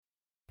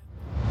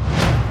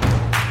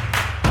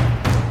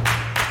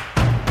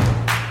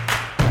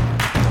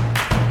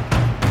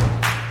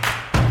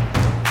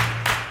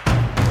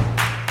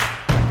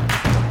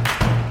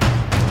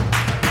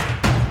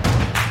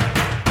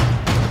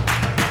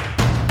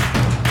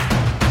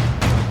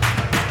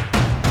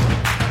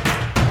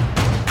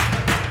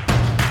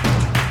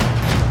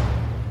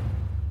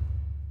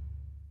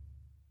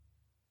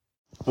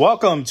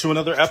Welcome to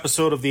another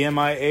episode of the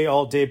MIA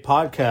All Day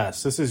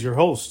podcast. This is your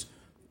host,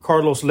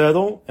 Carlos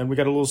Ledo, and we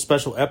got a little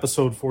special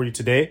episode for you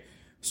today,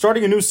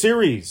 starting a new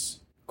series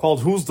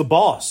called Who's the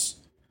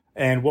Boss?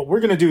 And what we're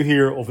going to do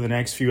here over the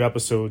next few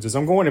episodes is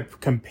I'm going to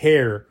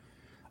compare,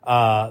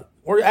 or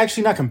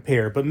actually not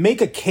compare, but make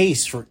a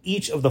case for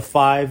each of the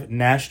 5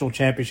 national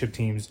championship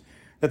teams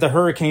that the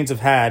Hurricanes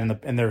have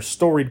had in their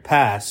storied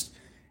past,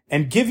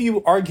 and give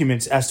you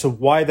arguments as to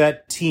why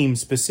that team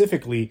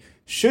specifically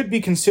should be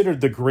considered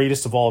the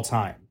greatest of all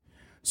time.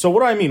 So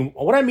what do I mean?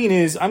 What I mean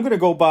is I'm going to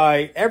go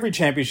by every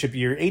championship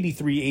year,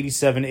 83,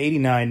 87,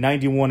 89,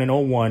 91,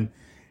 and 01,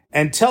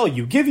 and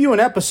give you an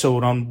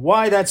episode on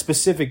why that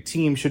specific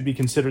team should be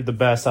considered the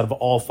best out of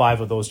all 5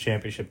 of those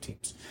championship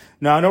teams.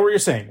 Now, I know what you're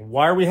saying.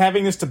 Why are we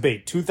having this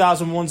debate?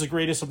 2001's the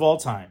greatest of all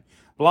time.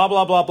 Blah,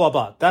 blah, blah, blah,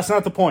 blah. That's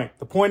not the point.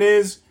 The point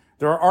is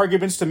there are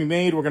arguments to be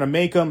made. We're going to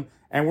make them,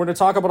 and we're going to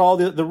talk about all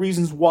the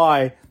reasons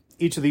why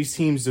each of these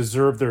teams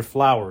deserve their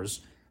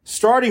flowers.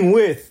 Starting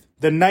with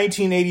the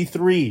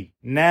 1983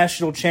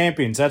 national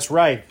champions. That's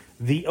right,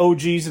 the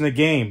OGs in the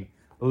game,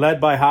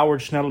 led by Howard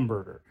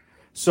Schnellenberger.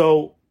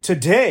 So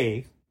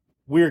today,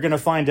 we're going to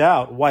find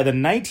out why the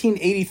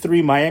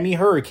 1983 Miami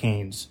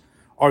Hurricanes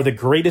are the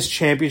greatest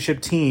championship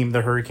team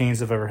the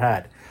Hurricanes have ever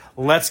had.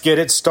 Let's get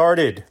it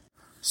started.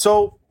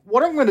 So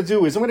what I'm going to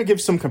do is I'm going to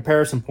give some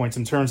comparison points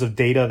in terms of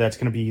data that's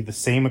going to be the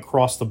same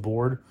across the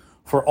board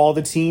for all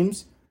the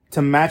teams,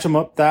 to match them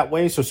up that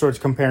way, so sort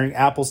of comparing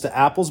apples to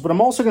apples. But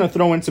I'm also going to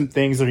throw in some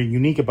things that are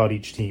unique about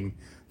each team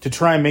to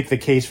try and make the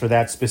case for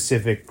that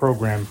specific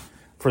program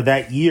for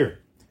that year.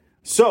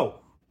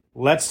 So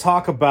let's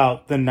talk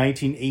about the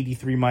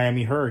 1983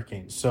 Miami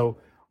Hurricanes. So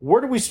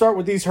where do we start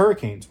with these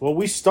Hurricanes? Well,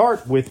 we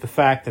start with the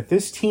fact that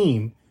this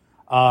team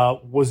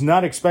was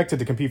not expected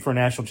to compete for a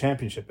national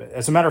championship.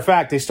 As a matter of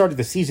fact, they started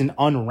the season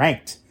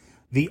unranked.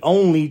 The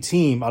only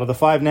team out of the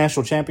 5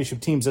 national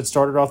championship teams that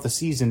started off the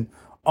season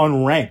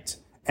unranked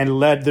and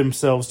led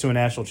themselves to a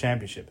national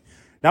championship.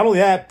 Not only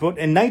that, but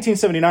in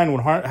 1979,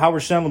 when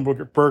Howard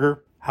Schnellenberger,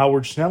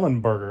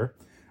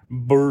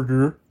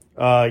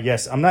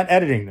 yes, I'm not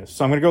editing this,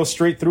 so I'm going to go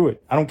straight through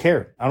it. I don't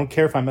care. I don't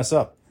care if I mess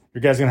up. You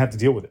guys are going to have to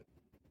deal with it.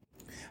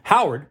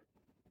 Howard,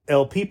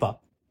 El Pipa,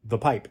 the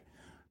Pipe,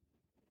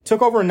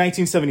 took over in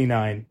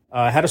 1979,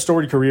 had a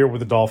storied career with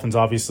the Dolphins,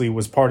 obviously,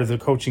 was part of the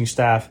coaching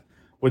staff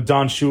with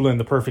Don Shula in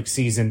the perfect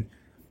season,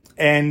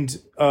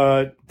 and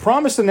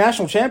promised a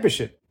national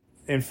championship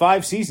in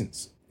 5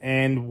 seasons.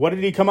 And what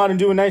did he come out and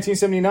do in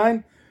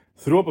 1979?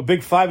 Threw up a big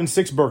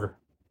 5-6 burger.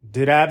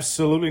 Did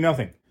absolutely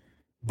nothing.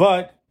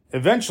 But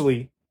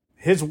eventually,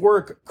 his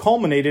work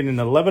culminated in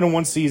an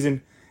 11-1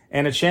 season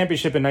and a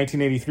championship in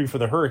 1983 for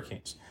the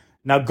Hurricanes.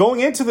 Now,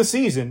 going into the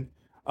season,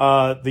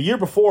 the year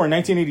before, in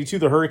 1982,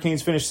 the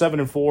Hurricanes finished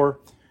 7-4,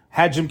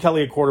 had Jim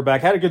Kelly at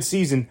quarterback, had a good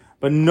season,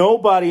 but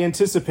nobody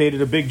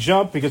anticipated a big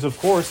jump because, of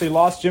course, they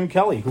lost Jim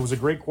Kelly, who was a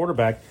great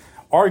quarterback,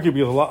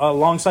 arguably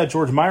alongside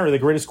George Meyer, the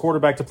greatest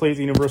quarterback to play at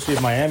the University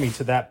of Miami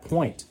to that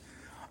point.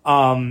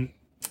 And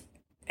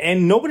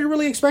nobody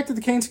really expected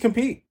the Canes to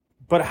compete.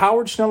 But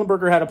Howard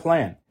Schnellenberger had a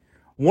plan.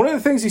 One of the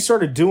things he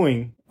started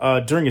doing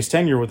during his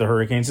tenure with the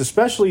Hurricanes,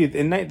 especially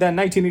in that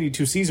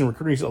 1982 season,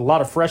 recruiting a lot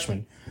of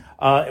freshmen,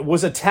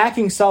 was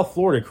attacking South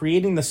Florida,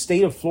 creating the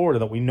state of Florida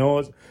that we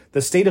know,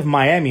 the state of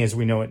Miami as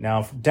we know it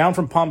now, down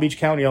from Palm Beach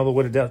County all the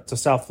way to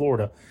South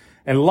Florida,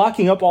 and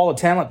locking up all the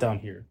talent down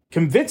here.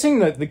 Convincing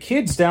the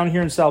kids down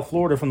here in South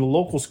Florida from the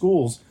local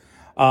schools,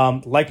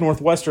 like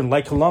Northwestern,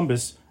 like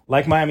Columbus,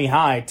 like Miami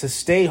High, to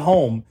stay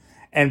home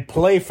and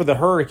play for the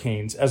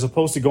Hurricanes as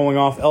opposed to going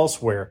off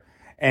elsewhere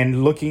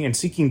and looking and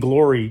seeking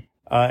glory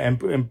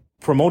and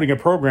promoting a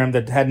program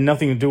that had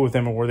nothing to do with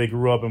them or where they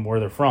grew up and where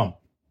they're from.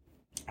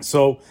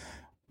 So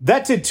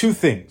that did 2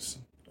 things,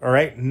 all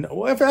right?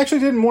 Well, it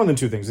actually did more than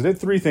 2 things. It did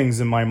 3 things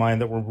in my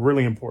mind that were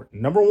really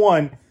important. Number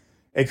 1,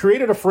 it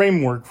created a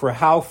framework for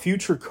how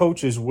future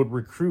coaches would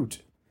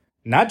recruit,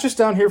 not just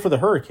down here for the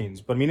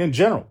Hurricanes, but I mean in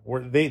general,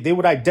 where they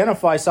would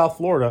identify South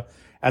Florida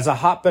as a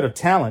hotbed of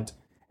talent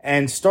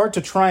and start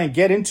to try and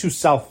get into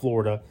South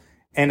Florida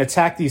and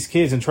attack these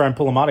kids and try and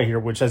pull them out of here,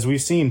 which, as we've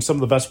seen, some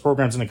of the best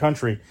programs in the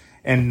country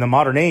in the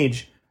modern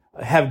age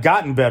have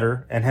gotten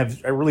better and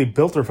have really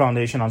built their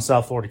foundation on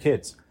South Florida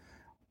kids.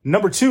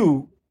 Number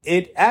 2,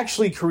 it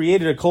actually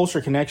created a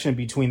closer connection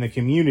between the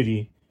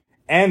community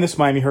and this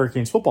Miami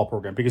Hurricanes football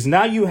program, because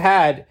now you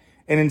had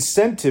an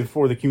incentive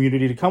for the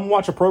community to come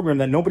watch a program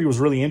that nobody was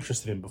really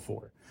interested in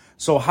before.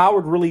 So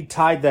Howard really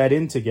tied that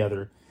in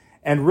together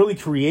and really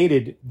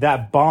created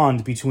that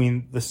bond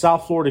between the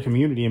South Florida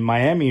community and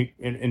Miami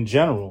in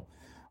general,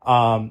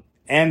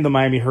 and the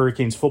Miami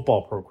Hurricanes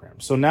football program.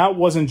 So now it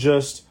wasn't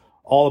just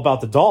all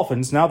about the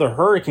Dolphins. Now the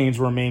Hurricanes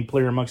were a main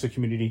player amongst the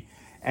community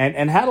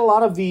and had a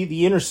lot of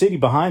the inner city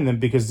behind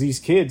them, because these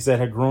kids that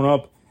had grown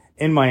up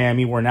in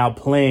Miami were now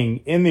playing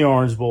in the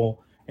Orange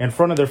Bowl in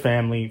front of their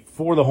family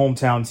for the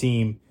hometown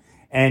team,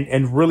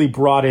 and really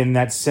brought in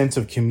that sense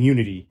of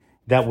community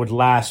that would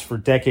last for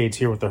decades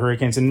here with the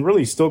Hurricanes and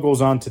really still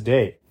goes on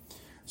today.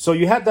 So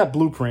you had that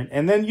blueprint,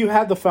 and then you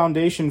had the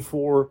foundation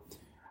for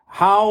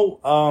how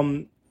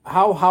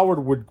how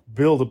Howard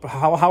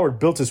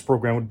built his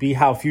program would be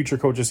how future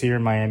coaches here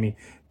in Miami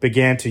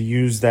began to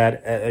use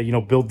that,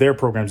 build their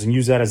programs and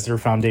use that as their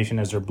foundation,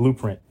 as their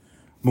blueprint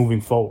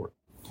moving forward.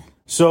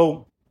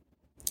 So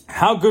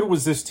how good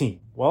was this team?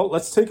 Well,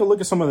 let's take a look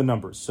at some of the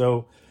numbers.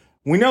 So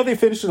we know they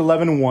finished at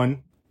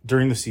 11-1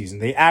 during the season.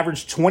 They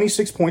averaged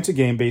 26 points a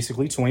game,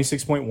 basically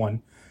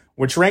 26.1,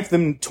 which ranked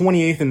them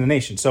 28th in the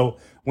nation. So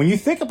when you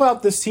think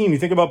about this team, you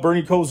think about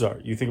Bernie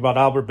Kosar, you think about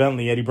Albert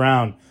Bentley, Eddie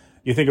Brown,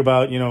 you think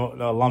about,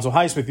 Alonzo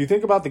Highsmith, you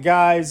think about the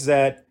guys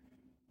that,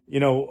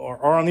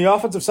 are on the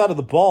offensive side of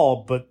the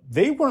ball, but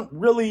they weren't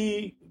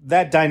really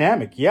that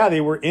dynamic. Yeah,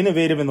 they were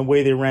innovative in the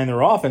way they ran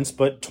their offense,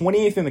 but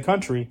 28th in the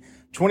country,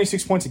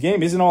 26 points a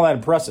game isn't all that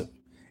impressive.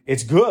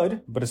 It's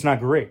good, but it's not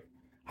great.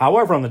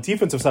 However, on the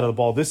defensive side of the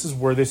ball, this is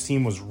where this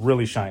team was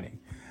really shining.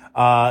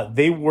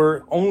 They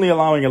were only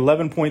allowing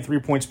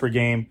 11.3 points per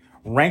game,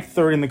 ranked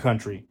third in the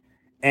country.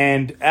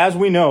 And as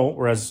we know,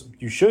 or as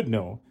you should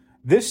know,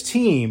 this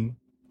team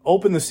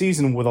opened the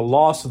season with a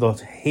loss to the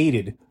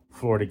hated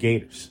Florida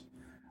Gators,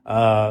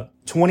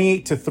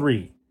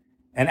 28-3.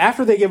 And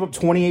after they gave up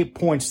 28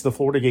 points to the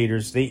Florida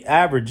Gators, they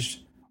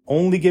averaged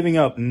only giving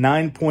up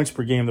 9 points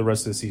per game the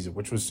rest of the season,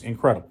 which was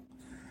incredible.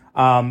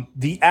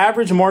 The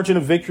average margin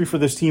of victory for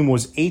this team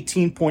was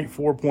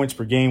 18.4 points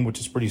per game, which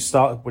is pretty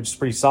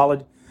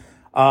solid.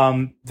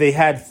 They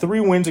had 3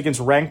 wins against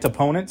ranked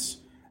opponents.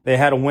 They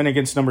had a win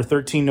against number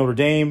 13 Notre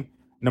Dame,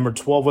 number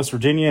 12 West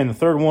Virginia, and the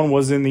third one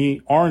was in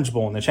the Orange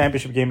Bowl in the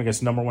championship game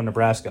against number 1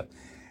 Nebraska.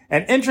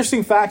 An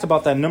interesting fact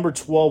about that number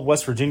 12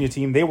 West Virginia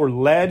team, they were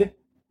led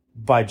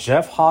by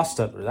Jeff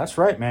Hostetler. That's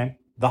right, man.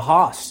 The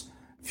Hoss,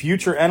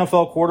 future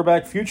NFL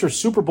quarterback, future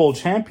Super Bowl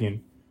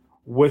champion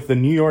with the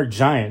New York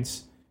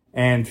Giants,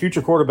 and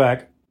future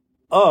quarterback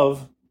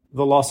of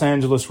the Los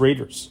Angeles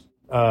Raiders.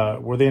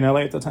 Were they in LA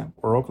at the time?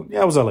 Or Oakland?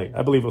 Yeah, it was LA.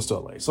 I believe it was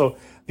still LA. So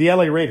the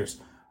LA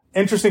Raiders.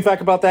 Interesting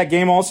fact about that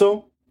game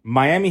also,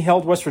 Miami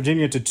held West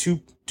Virginia to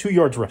two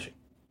yards rushing.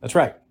 That's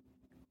right.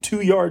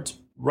 2 yards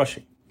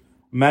rushing.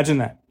 Imagine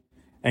that.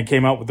 And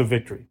came out with the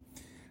victory.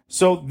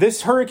 So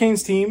this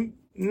Hurricanes team,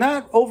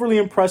 not overly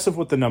impressive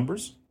with the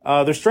numbers.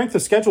 Their strength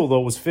of schedule, though,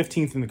 was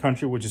 15th in the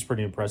country, which is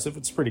pretty impressive.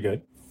 It's pretty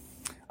good.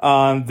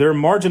 Their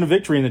margin of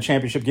victory in the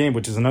championship game,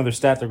 which is another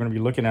stat they're going to be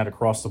looking at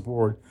across the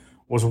board,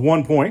 was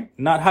 1 point.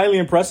 Not highly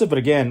impressive, but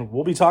again,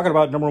 we'll be talking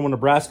about number 1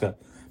 Nebraska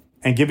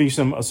and giving you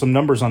some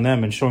numbers on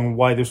them and showing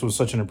why this was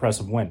such an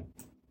impressive win.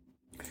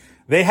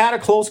 They had a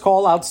close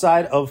call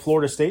outside of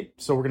Florida State,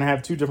 so we're going to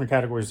have 2 different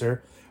categories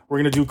there. We're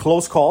going to do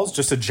close calls,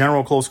 just a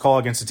general close call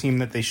against a team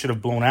that they should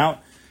have blown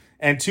out.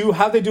 And 2,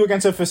 how they do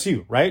against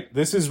FSU, right?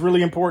 This is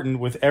really important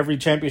with every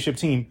championship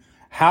team.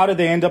 How did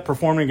they end up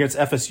performing against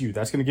FSU?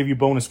 That's going to give you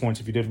bonus points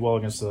if you did well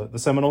against the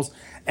Seminoles.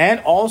 And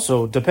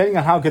also, depending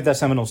on how good that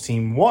Seminoles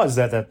team was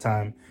at that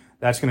time,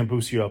 that's going to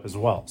boost you up as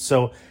well.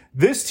 So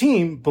this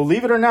team,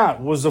 believe it or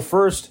not, was the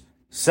first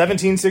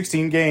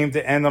 17-16 game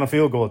to end on a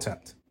field goal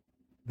attempt.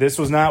 This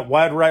was not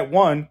wide right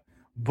one,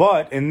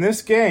 but in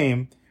this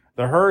game,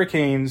 the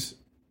Hurricanes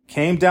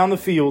came down the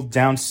field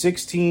down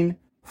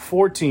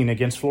 16-14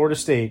 against Florida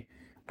State.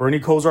 Bernie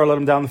Kosar led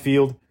them down the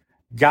field,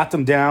 got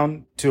them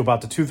down to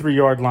about the 2-3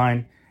 yard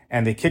line,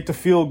 and they kicked a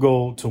field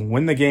goal to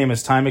win the game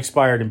as time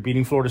expired and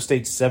beating Florida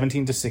State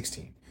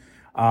 17-16.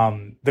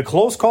 The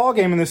close call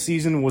game in this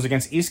season was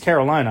against East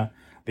Carolina.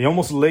 They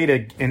almost laid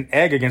an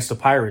egg against the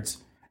Pirates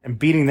and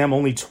beating them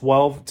only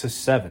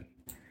 12-7.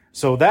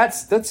 So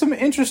that's some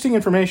interesting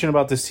information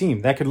about this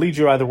team that could lead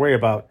you either way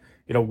about,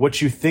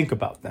 what you think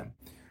about them.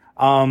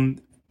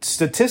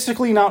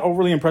 Statistically not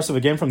overly impressive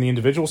again from the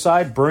individual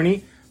side.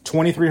 Bernie,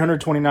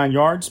 2,329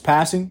 yards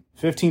passing,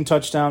 15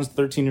 touchdowns,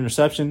 13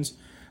 interceptions,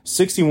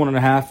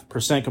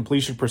 61.5%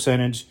 completion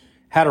percentage,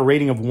 had a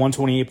rating of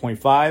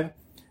 128.5.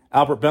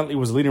 Albert Bentley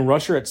was leading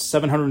rusher at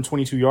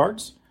 722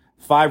 yards,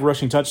 5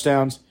 rushing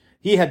touchdowns.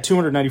 He had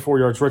 294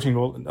 yards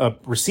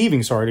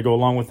receiving to go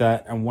along with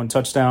that, and 1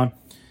 touchdown.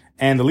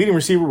 And the leading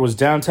receiver was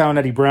downtown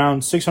Eddie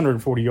Brown,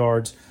 640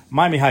 yards.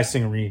 Miami High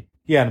Stingaree,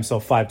 he had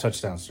himself 5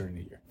 touchdowns during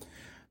the year.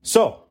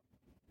 So,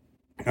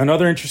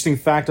 another interesting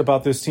fact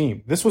about this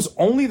team. This was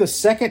only the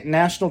second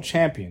national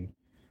champion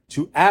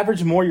to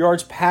average more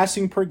yards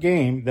passing per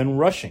game than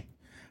rushing.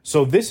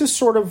 So this is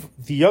sort of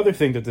the other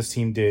thing that this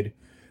team did.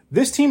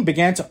 This team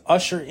began to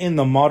usher in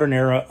the modern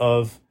era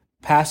of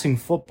passing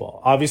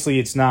football. Obviously,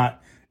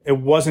 it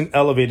wasn't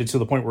elevated to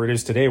the point where it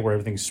is today, where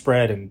everything's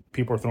spread and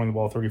people are throwing the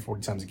ball 30,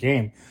 40 times a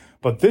game.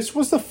 But this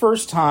was the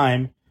first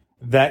time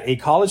that a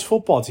college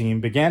football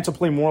team began to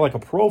play more like a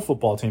pro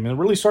football team and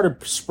really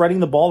started spreading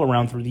the ball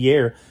around through the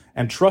air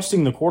and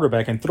trusting the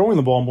quarterback and throwing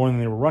the ball more than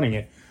they were running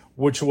it,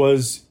 which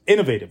was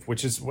innovative,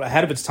 which is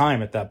ahead of its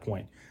time at that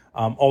point.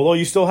 Although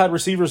you still had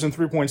receivers in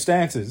 3-point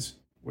stances,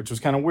 which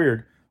was kind of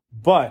weird,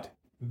 but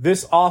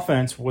this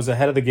offense was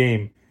ahead of the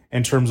game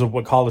in terms of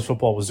what college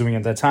football was doing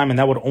at that time, and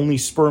that would only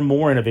spur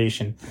more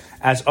innovation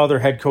as other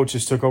head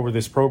coaches took over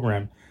this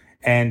program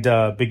and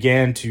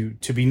began to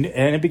be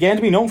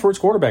known for its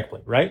quarterback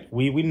play. Right?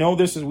 We knew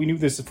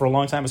this for a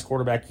long time as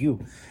quarterback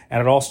U,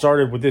 and it all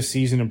started with this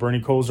season and Bernie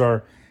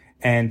Kosar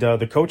and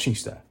the coaching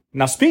staff.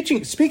 Now,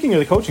 speaking of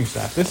the coaching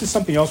staff, this is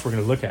something else we're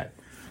going to look at.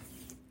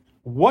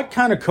 What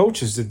kind of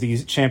coaches did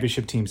these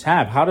championship teams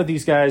have? Where did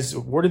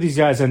these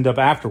guys end up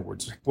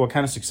afterwards? What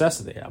kind of success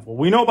did they have? Well,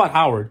 we know about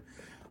Howard,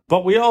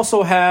 but we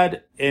also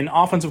had an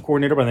offensive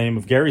coordinator by the name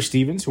of Gary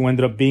Stevens, who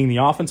ended up being the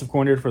offensive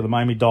coordinator for the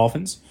Miami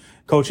Dolphins,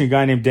 coaching a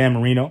guy named Dan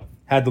Marino,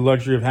 had the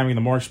luxury of having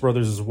the Marx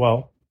brothers as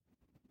well.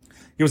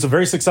 He was a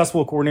very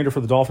successful coordinator for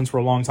the Dolphins for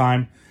a long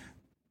time,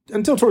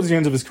 until towards the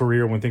end of his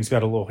career when things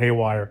got a little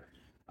haywire.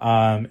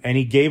 And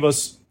he gave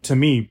us, to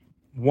me,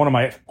 one of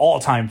my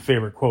all-time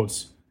favorite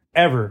quotes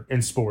ever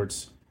in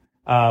sports.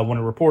 When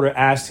a reporter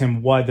asked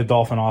him why the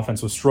Dolphin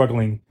offense was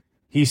struggling,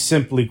 he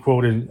simply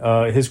quoted,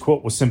 his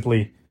quote was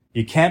simply,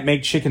 "You can't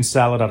make chicken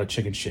salad out of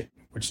chicken shit,"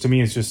 which to me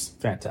is just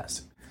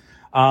fantastic.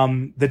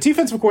 The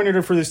defensive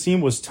coordinator for this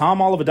team was Tom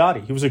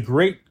Olivadotti. He was a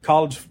great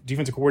college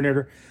defensive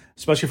coordinator,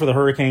 especially for the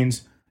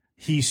Hurricanes.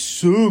 He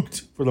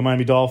soaked for the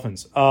Miami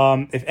Dolphins.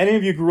 If any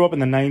of you grew up in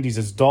the 90s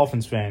as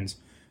Dolphins fans,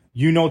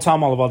 you know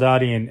Tom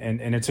Olivadotti,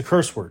 and it's a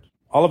curse word.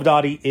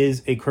 Olivadotti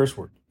is a curse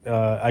word.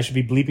 I should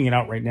be bleeping it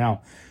out right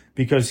now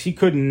because he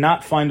could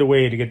not find a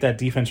way to get that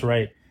defense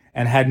right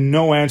and had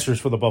no answers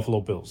for the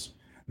Buffalo Bills.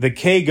 The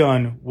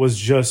K-gun was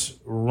just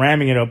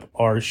ramming it up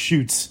our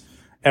chutes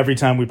every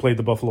time we played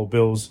the Buffalo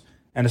Bills,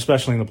 and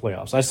especially in the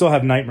playoffs. I still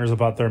have nightmares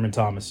about Thurman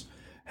Thomas.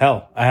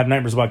 Hell, I have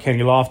nightmares about Kenny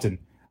Lofton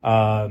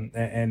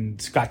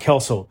and Scott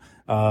Kelso,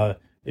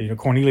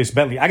 Cornelius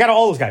Bentley. I got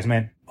all those guys,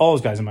 man. All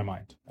those guys in my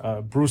mind.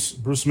 Bruce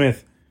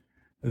Smith.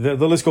 The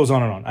list goes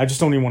on and on. I just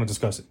don't even want to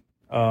discuss it.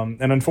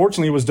 And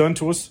unfortunately, it was done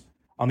to us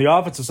on the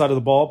offensive side of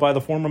the ball by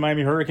the former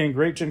Miami Hurricane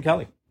great Jim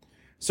Kelly.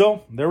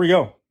 So there we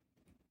go.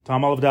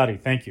 Tom Olivadotti,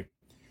 thank you.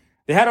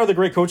 They had other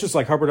great coaches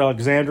like Herbert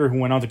Alexander, who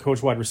went on to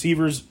coach wide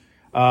receivers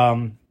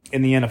in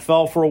the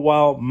NFL for a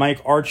while.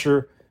 Mike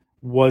Archer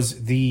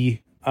was the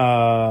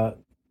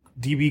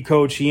DB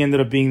coach. He ended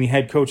up being the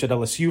head coach at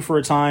LSU for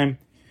a time.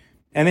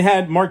 And they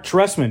had Mark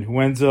Trestman, who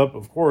ends up,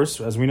 of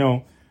course, as we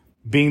know,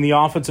 being the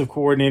offensive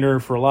coordinator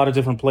for a lot of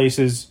different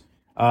places,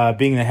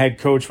 being the head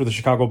coach for the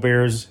Chicago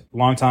Bears,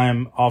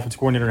 longtime offensive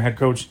coordinator and head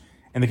coach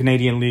in the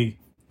Canadian League,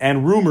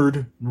 and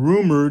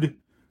rumored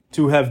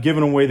to have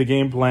given away the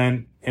game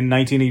plan in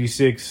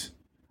 1986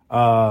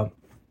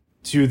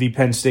 to the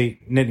Penn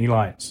State Nittany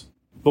Lions.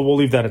 But we'll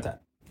leave that at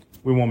that.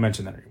 We won't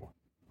mention that anymore.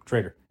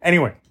 Traitor.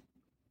 Anyway,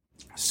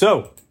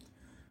 so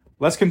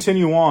let's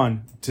continue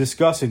on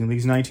discussing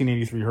these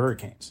 1983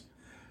 Hurricanes.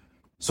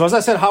 So as I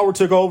said, Howard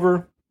took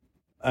over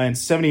in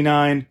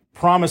 79,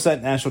 promised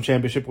that national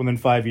championship within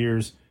 5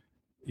 years.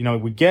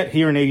 We get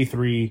here in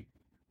 83,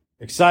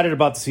 excited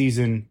about the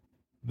season.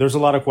 There's a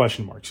lot of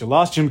question marks. You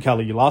lost Jim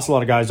Kelly. You lost a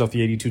lot of guys off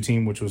the 82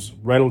 team, which was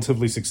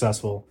relatively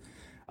successful.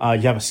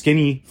 You have a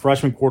skinny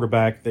freshman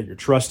quarterback that you're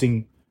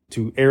trusting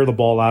to air the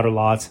ball out a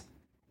lot.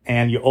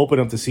 And you open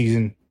up the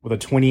season with a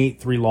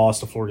 28-3 loss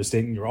to Florida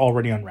State, and you're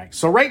already unranked.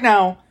 So right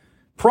now,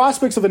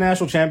 prospects of a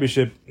national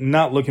championship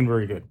not looking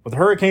very good. But the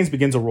Hurricanes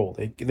begin to roll.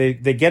 They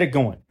get it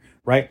going,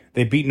 right?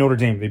 They beat Notre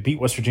Dame. They beat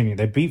West Virginia.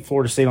 They beat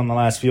Florida State on the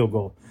last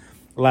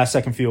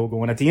second field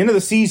goal. And at the end of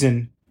the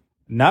season,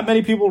 not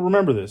many people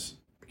remember this.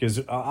 Because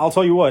I'll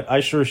tell you what, I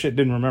sure shit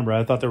didn't remember.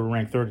 I thought they were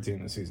ranked 3rd at the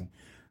end of the season.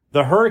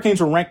 The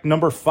Hurricanes were ranked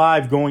number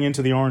 5 going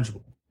into the Orange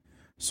Bowl.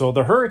 So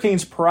the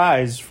Hurricanes'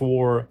 prize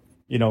for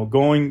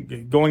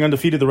going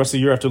undefeated the rest of the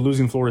year after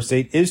losing Florida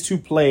State is to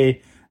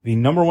play the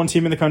number 1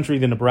 team in the country,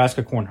 the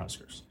Nebraska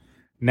Cornhuskers.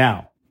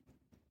 Now,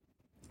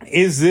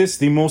 is this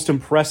the most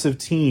impressive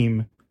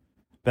team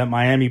that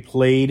Miami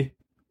played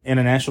in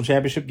a national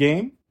championship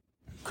game?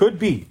 Could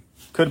be.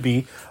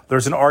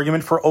 There's an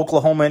argument for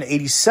Oklahoma in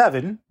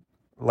 87.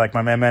 Like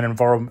my man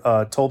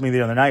Navarro told me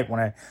the other night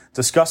when I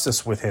discussed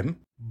this with him.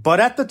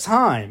 But at the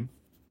time,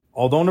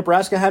 although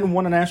Nebraska hadn't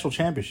won a national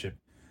championship,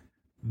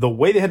 the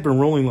way they had been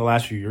rolling the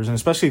last few years, and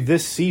especially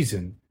this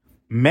season,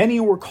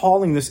 many were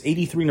calling this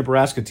 83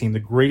 Nebraska team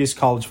the greatest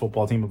college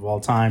football team of all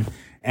time.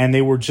 And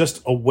they were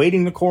just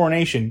awaiting the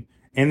coronation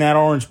in that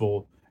Orange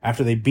Bowl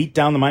after they beat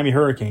down the Miami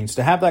Hurricanes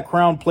to have that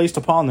crown placed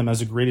upon them as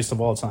the greatest of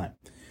all time.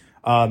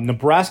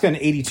 Nebraska in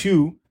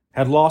 82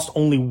 had lost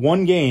only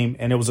one game,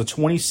 and it was a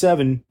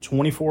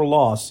 27-24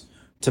 loss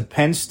to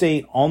Penn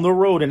State on the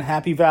road in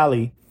Happy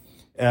Valley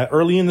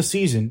early in the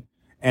season,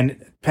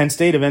 and Penn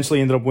State eventually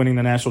ended up winning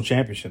the national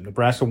championship.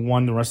 Nebraska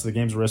won the rest of the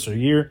games the rest of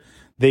the year.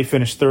 They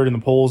finished 3rd in the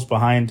polls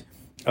behind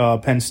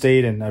Penn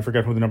State, and I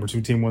forget who the number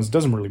 2 team was. It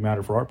doesn't really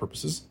matter for our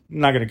purposes. I'm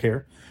not going to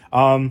care.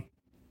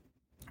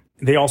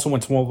 They also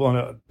went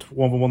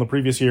 12-1 the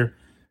previous year.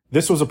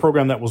 This was a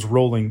program that was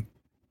rolling.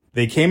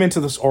 They came into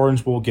this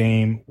Orange Bowl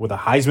game with a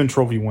Heisman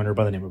Trophy winner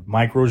by the name of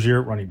Mike Rozier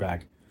at running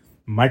back.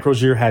 Mike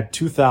Rozier had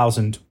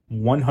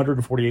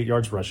 2,148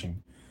 yards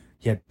rushing.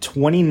 He had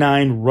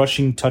 29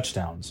 rushing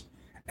touchdowns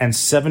and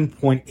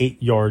 7.8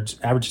 yards,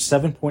 averaged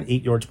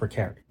 7.8 yards per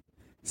carry.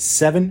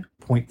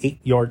 7.8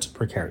 yards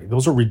per carry.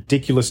 Those are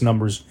ridiculous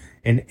numbers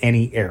in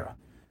any era.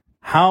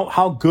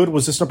 How good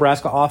was this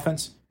Nebraska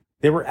offense?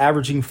 They were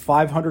averaging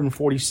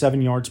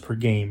 547 yards per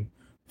game.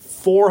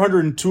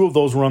 402 of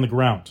those were on the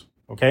ground.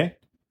 Okay?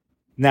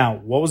 Now,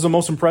 what was the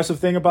most impressive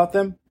thing about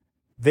them?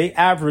 They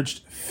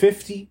averaged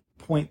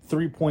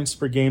 50.3 points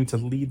per game to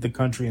lead the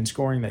country in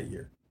scoring that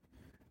year.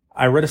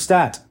 I read a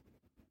stat,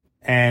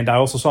 and I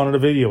also saw another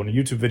video, in a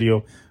YouTube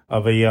video,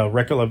 of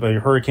a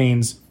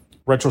Hurricanes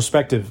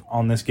retrospective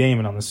on this game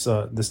and on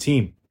this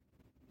team.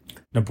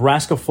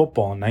 Nebraska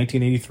football in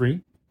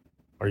 1983,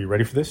 are you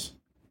ready for this?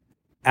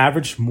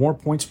 Averaged more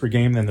points per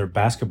game than their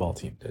basketball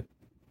team did.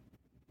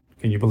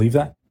 Can you believe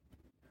that?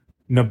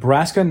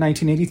 Nebraska in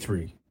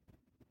 1983,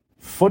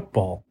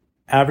 football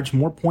averaged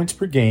more points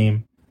per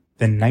game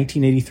than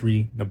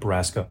 1983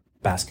 Nebraska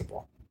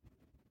basketball.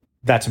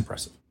 That's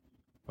impressive.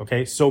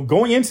 Okay, so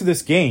going into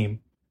this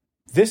game,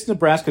 this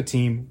Nebraska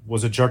team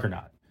was a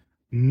juggernaut.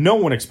 No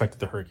one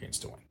expected the Hurricanes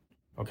to win.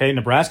 Okay,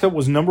 Nebraska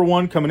was number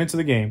 1 coming into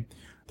the game.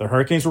 The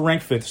Hurricanes were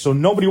ranked 5th, so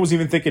nobody was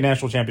even thinking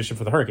national championship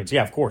for the Hurricanes.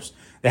 Yeah, of course.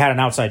 They had an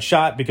outside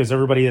shot because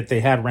everybody that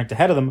they had ranked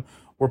ahead of them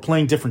were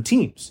playing different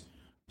teams.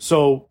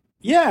 So,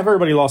 yeah, if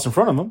everybody lost in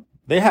front of them,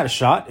 they had a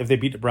shot if they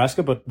beat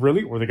Nebraska, but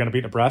really, were they going to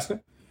beat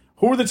Nebraska?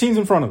 Who were the teams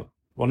in front of them?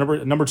 Well,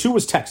 number 2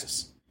 was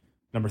Texas.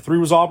 Number 3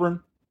 was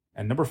Auburn,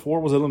 and number 4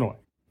 was Illinois.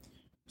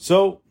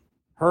 So,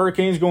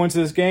 Hurricanes go into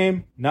this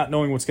game not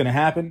knowing what's going to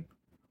happen.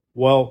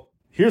 Well,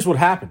 here's what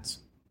happens.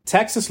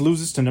 Texas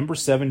loses to number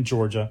 7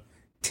 Georgia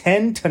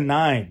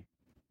 10-9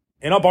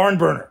 in a barn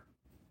burner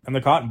in the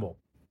Cotton Bowl.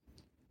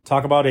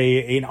 Talk about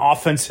an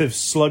offensive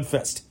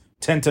slugfest.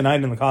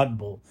 10-9 in the Cotton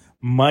Bowl.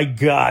 My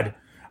God,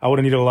 I would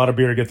have needed a lot of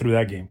beer to get through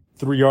that game.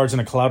 3 yards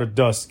in a cloud of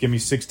dust. Give me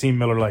 16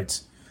 Miller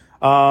Lights.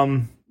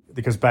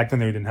 Because back then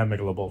they didn't have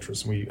Michelob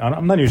Ultras.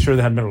 I'm not even sure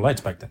they had Miller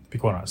Lights back then, to be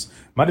quite honest.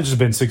 Might have just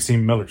been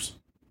 16 Millers,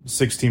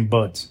 16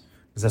 Buds.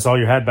 Because that's all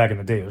you had back in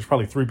the day. There's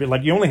probably 3 beers.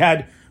 Like, you only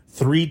had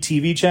 3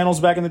 TV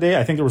channels back in the day.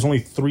 I think there was only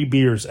 3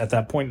 beers at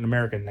that point in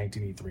America in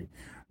 1983.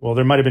 Well,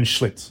 there might have been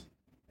Schlitz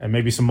and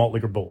maybe some malt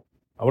liquor bowl.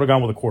 I would have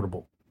gone with a quarter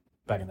bowl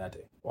back in that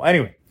day. Well,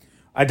 anyway,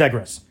 I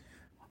digress.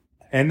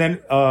 And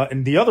then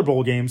in the other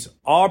bowl games,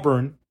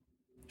 Auburn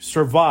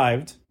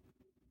survived,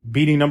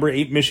 beating number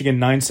 8 Michigan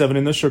 9-7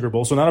 in the Sugar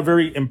Bowl. So not a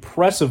very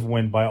impressive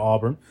win by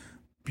Auburn.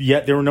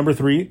 Yet they were number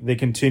 3. They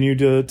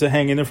continued to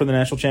hang in there for the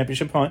national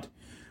championship hunt.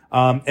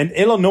 And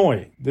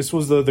Illinois, this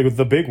was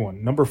the big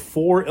one. Number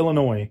 4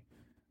 Illinois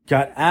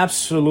got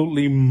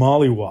absolutely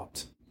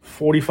mollywopped,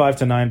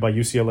 45-9 by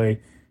UCLA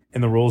in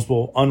the Rose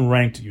Bowl,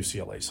 unranked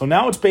UCLA. So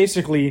now it's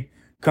basically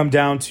come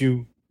down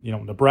to,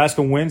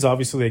 Nebraska wins,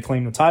 obviously they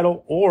claim the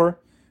title,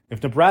 or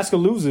if Nebraska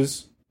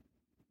loses,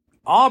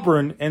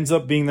 Auburn ends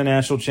up being the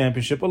national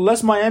championship,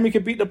 unless Miami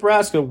could beat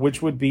Nebraska,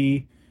 which would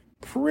be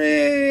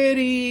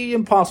pretty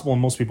impossible in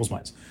most people's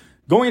minds.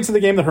 Going into the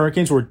game, the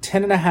Hurricanes were a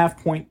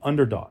 10.5-point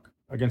underdog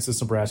against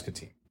this Nebraska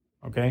team.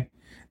 Okay?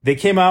 They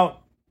came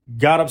out,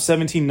 got up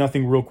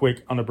 17-0 real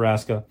quick on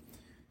Nebraska.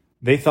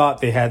 They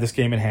thought they had this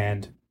game in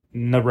hand.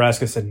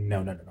 Nebraska said,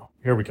 no.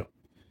 Here we go.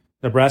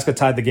 Nebraska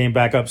tied the game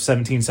back up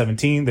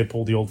 17-17. They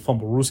pulled the old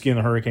Fumblerooski in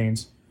the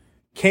Hurricanes.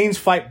 Canes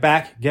fight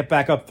back, get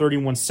back up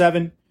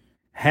 31-7.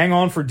 Hang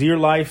on for dear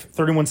life,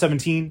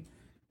 31-17.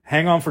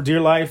 Hang on for dear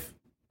life.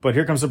 But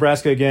here comes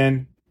Nebraska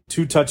again.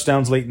 2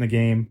 touchdowns late in the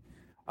game.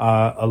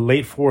 A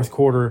late fourth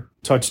quarter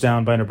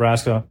touchdown by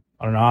Nebraska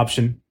on an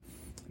option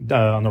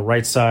on the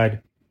right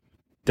side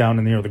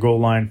down near the goal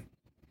line.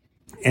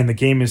 And the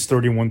game is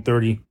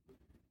 31-30.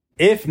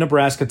 If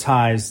Nebraska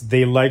ties,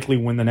 they likely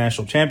win the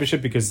national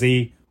championship because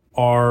they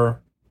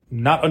are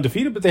not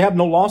undefeated, but they have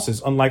no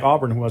losses, unlike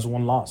Auburn, who has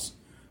 1 loss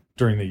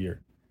during the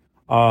year.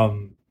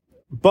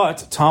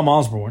 But Tom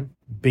Osborne,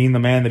 being the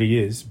man that he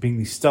is, being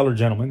the stellar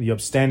gentleman, the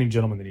upstanding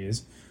gentleman that he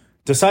is,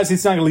 decides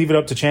he's not going to leave it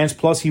up to chance.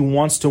 Plus, he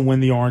wants to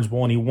win the Orange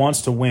Bowl, and he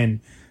wants to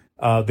win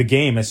the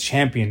game as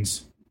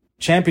champions.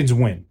 Champions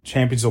win.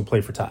 Champions will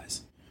play for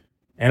ties.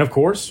 And, of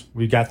course,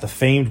 we got the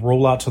famed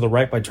rollout to the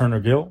right by Turner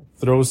Gill,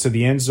 throws to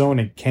the end zone,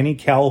 and Kenny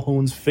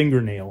Calhoun's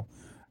fingernail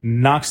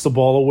knocks the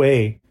ball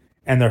away,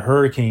 and the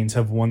Hurricanes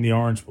have won the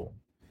Orange Bowl.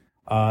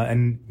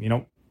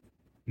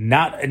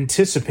 Not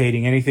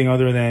anticipating anything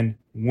other than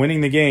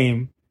winning the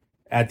game,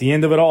 at the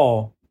end of it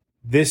all,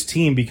 this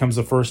team becomes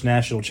the first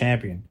national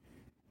champion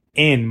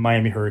in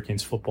Miami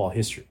Hurricanes football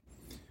history.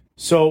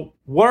 So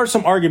what are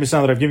some arguments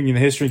now that I've given you the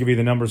history, give you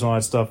the numbers and all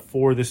that stuff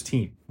for this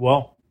team?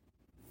 Well,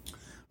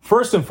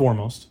 first and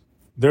foremost,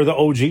 they're the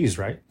OGs,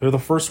 right? They're the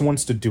first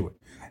ones to do it.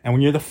 And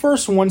when you're the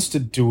first ones to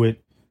do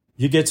it,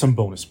 you get some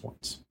bonus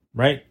points,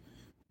 right?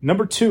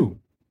 Number 2,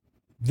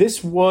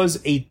 this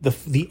was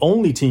the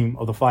only team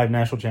of the 5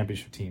 national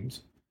championship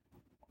teams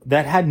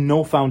that had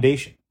no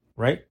foundation,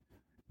 right?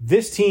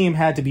 This team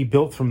had to be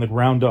built from the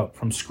ground up,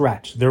 from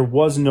scratch. There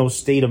was no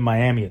state of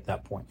Miami at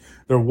that point.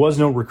 There was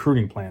no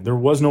recruiting plan. There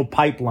was no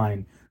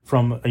pipeline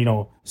from,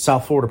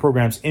 South Florida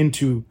programs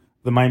into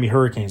the Miami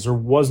Hurricanes. There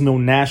was no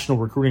national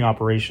recruiting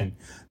operation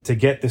to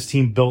get this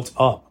team built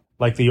up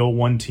like the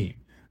 01 team.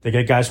 They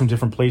get guys from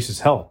different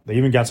places. Hell, they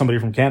even got somebody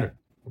from Canada,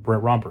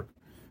 Brett Romberg.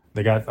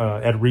 They got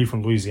Ed Reed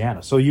from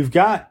Louisiana. So you've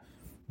got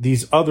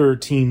these other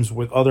teams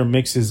with other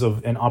mixes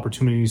and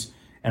opportunities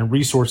and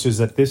resources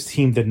that this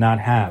team did not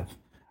have.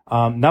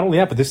 Not only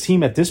that, but this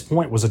team at this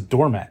point was a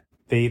doormat.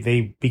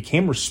 They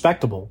became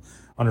respectable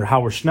under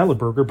Howard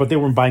Schnellenberger, but they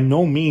were by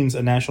no means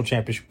a national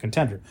championship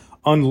contender,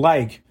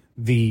 unlike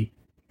the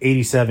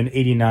 87,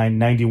 89,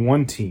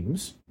 91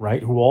 teams,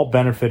 right, who all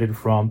benefited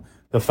from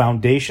the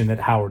foundation that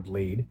Howard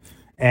laid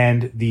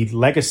and the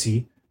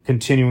legacy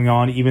continuing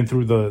on even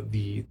through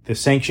the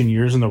sanction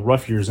years and the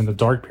rough years and the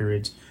dark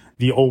periods.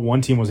 The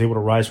 01 team was able to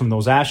rise from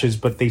those ashes,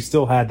 but they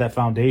still had that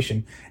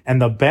foundation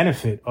and the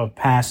benefit of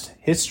past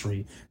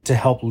history to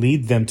help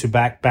lead them to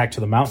back to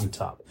the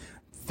mountaintop.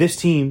 This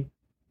team,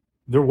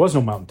 there was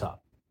no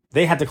mountaintop.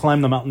 They had to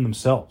climb the mountain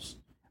themselves.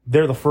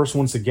 They're the first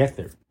ones to get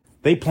there.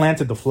 They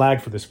planted the flag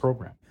for this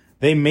program.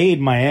 They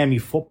made Miami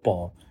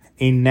football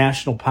a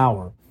national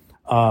power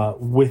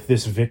with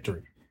this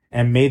victory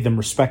and made them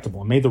respectable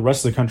and made the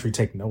rest of the country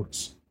take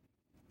notice.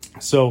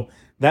 So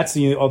that's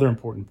the other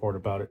important part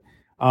about it.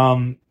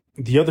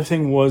 The other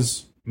thing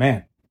was,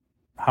 man,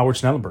 Howard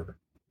Schnellenberger,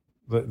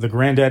 the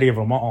granddaddy of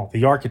them all,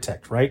 the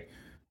architect, right?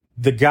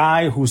 The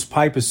guy whose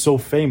pipe is so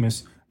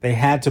famous, they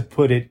had to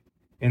put it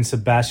in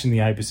Sebastian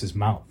the Ibis's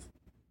mouth.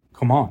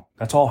 Come on,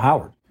 that's all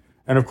Howard.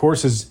 And of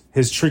course,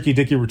 his tricky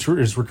dicky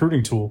his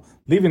recruiting tool,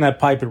 leaving that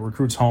pipe at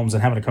recruits' homes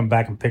and having to come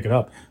back and pick it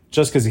up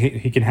just because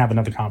he can have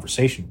another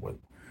conversation with,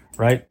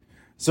 right?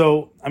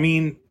 So, I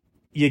mean,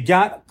 you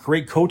got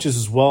great coaches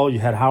as well. You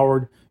had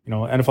Howard,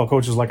 NFL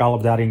coaches like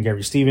Olive Dowdy and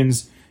Gary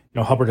Stevens.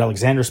 Hubbard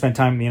Alexander spent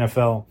time in the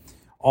NFL.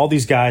 All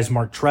these guys,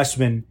 Mark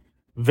Trestman,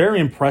 very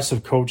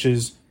impressive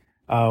coaches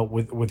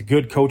with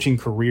good coaching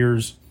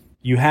careers.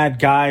 You had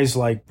guys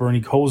like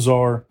Bernie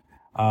Kosar,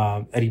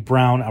 Eddie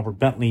Brown, Albert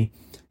Bentley.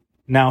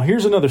 Now,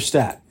 here's another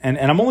stat, and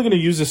I'm only going to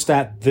use this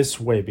stat this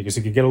way because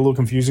it could get a little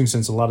confusing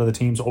since a lot of the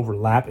teams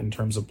overlap in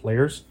terms of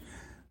players.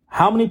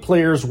 How many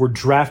players were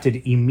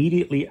drafted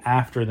immediately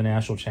after the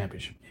national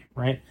championship game,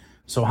 right?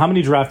 So how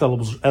many draft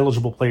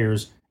eligible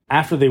players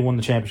after they won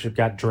the championship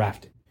got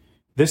drafted?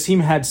 This team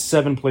had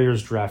 7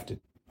 players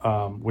drafted,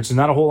 which is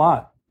not a whole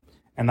lot.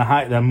 And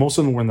most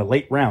of them were in the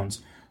late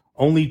rounds.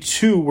 Only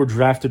 2 were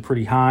drafted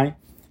pretty high,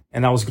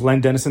 and that was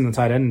Glenn Dennison, the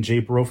tight end, and Jay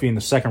Brophy in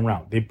the second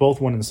round. They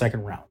both went in the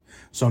second round.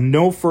 So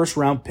no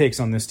first-round picks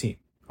on this team,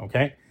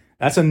 okay?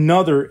 That's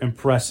another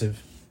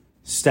impressive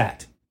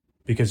stat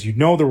because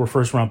there were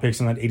first-round picks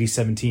on that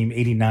 87 team,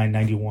 89,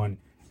 91,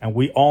 and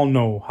we all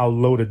know how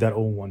loaded that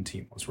 01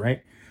 team was,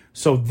 right?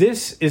 So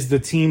this is the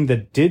team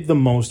that did the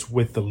most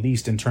with the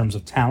least in terms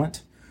of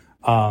talent,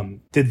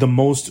 did the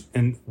most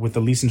with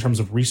the least in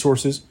terms of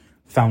resources,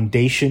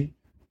 foundation,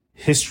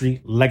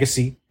 history,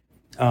 legacy.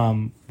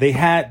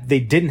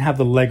 They didn't have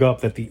the leg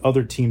up that the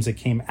other teams that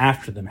came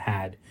after them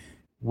had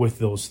with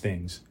those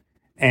things.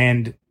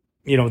 And,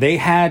 they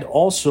had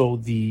also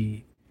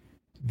the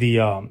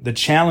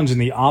challenge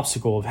and the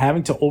obstacle of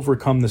having to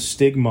overcome the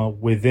stigma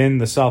within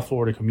the South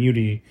Florida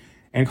community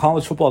and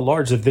college football at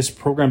large of this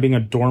program being a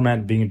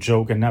doormat, being a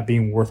joke, and not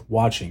being worth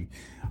watching.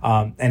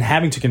 And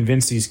having to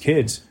convince these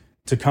kids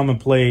to come and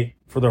play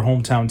for their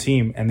hometown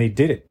team. And they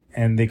did it.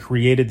 And they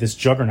created this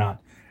juggernaut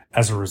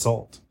as a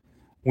result.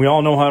 We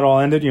all know how it all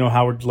ended.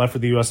 Howard left for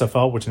the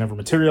USFL, which never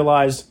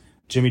materialized.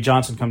 Jimmy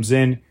Johnson comes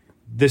in.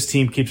 This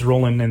team keeps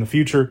rolling in the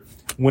future,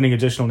 winning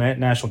additional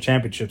national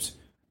championships.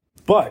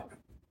 But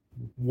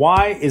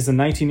why is the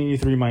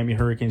 1983 Miami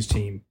Hurricanes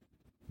team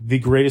the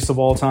greatest of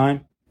all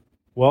time?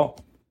 Well,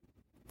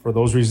 for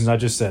those reasons I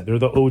just said. They're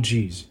the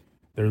OGs.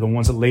 They're the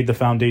ones that laid the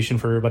foundation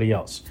for everybody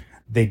else.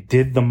 They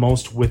did the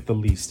most with the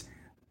least.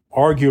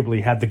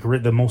 Arguably had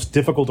the most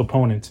difficult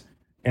opponent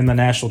in the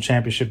national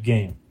championship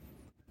game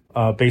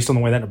based on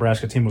the way that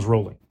Nebraska team was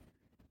rolling.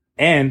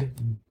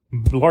 And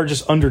the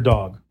largest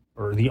underdog,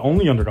 or the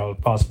only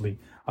underdog possibly,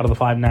 out of the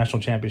 5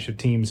 national championship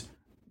teams,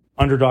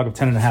 underdog of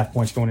 10.5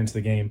 points going into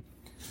the game.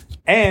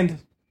 And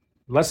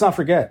let's not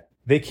forget,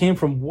 they came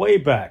from way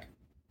back,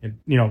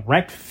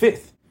 ranked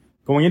 5th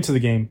going into the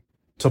game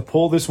to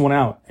pull this one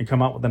out and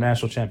come out with the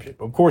national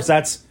championship. Of course,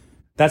 that's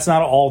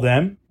not all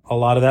them. A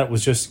lot of that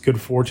was just good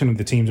fortune of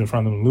the teams in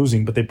front of them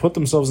losing, but they put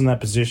themselves in that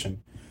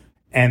position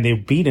and they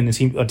beat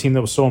a team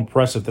that was so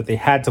impressive that they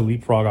had to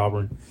leapfrog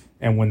Auburn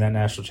and win that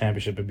national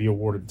championship and be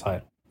awarded the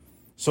title.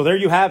 So there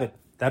you have it.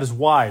 That is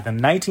why the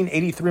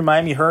 1983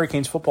 Miami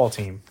Hurricanes football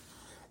team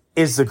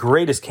is the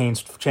greatest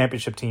Canes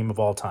championship team of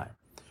all time.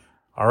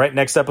 All right,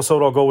 next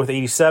episode I'll go with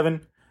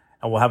 87,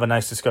 and we'll have a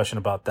nice discussion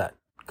about that.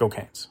 Go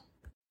Canes.